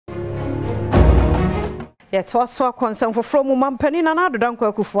Yet was so concerned for from Mampani and Adom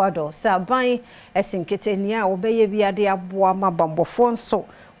Akufo-Addo. Sabai esinketenia obeye biade aboa mabambo fonso.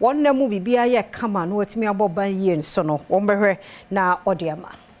 One nemu bibia ye kama no etimi aboba ye nso no. Wombehwe na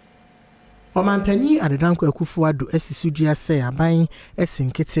odiama. Mampani Adom Akufo-Addo esisudua se aban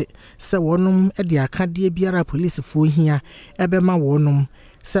esinkete se wonum e de akade biara police fo hia ebema wonum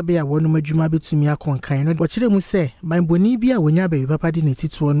sebe ya wonum adwuma betumi akonkan no wo mu se banboni bia wonya ba papa de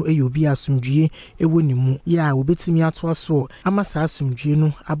netito no eyobi asumdwie ewonimu ya obetumi ato aso amasa asumdwie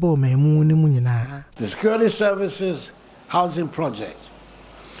no aba omamu ne mu nyina. The security services housing project,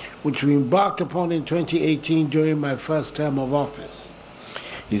 which we embarked upon in 2018 during my first term of office,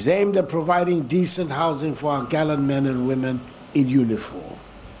 is aimed at providing decent housing for our gallant men and women in uniform.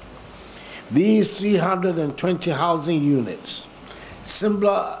 These 320 housing units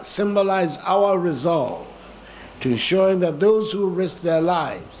symbolize our resolve to ensuring that those who risk their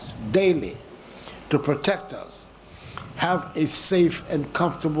lives daily to protect us have a safe and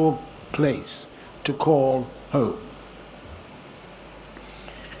comfortable place to call home.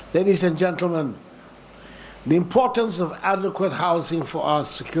 Ladies and gentlemen, the importance of adequate housing for our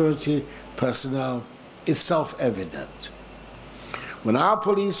security personnel is self-evident. When our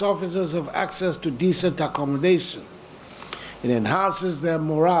police officers have access to decent accommodation, it enhances their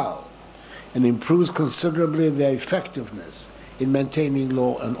morale and improves considerably their effectiveness in maintaining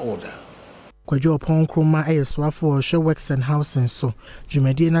law and order. Kwajo pon kroma ayeswafo hwe works and housing so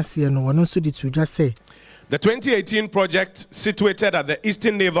jumadi na se no wono so di tuja say the 2018 project, situated at the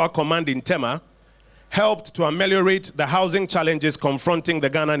Eastern Naval Command in Tema, helped to ameliorate the housing challenges confronting the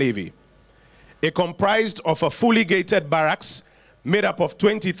Ghana Navy. It comprised of a fully gated barracks made up of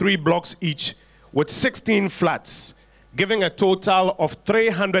 23 blocks each with 16 flats, giving a total of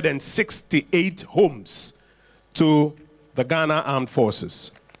 368 homes to the Ghana Armed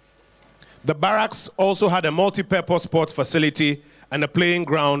Forces. The barracks also had a multi-purpose sports facility and a playing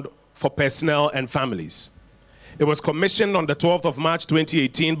ground for personnel and families. It was commissioned on the 12th of March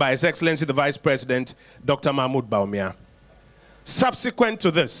 2018 by His Excellency the Vice President, Dr. Mahmoud Bawumia. Subsequent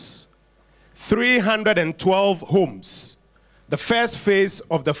to this, 312 homes, the first phase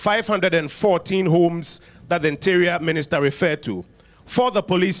of the 514 homes that the Interior Minister referred to for the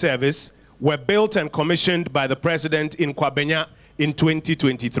police service, were built and commissioned by the President in Kwabenya in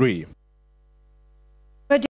 2023.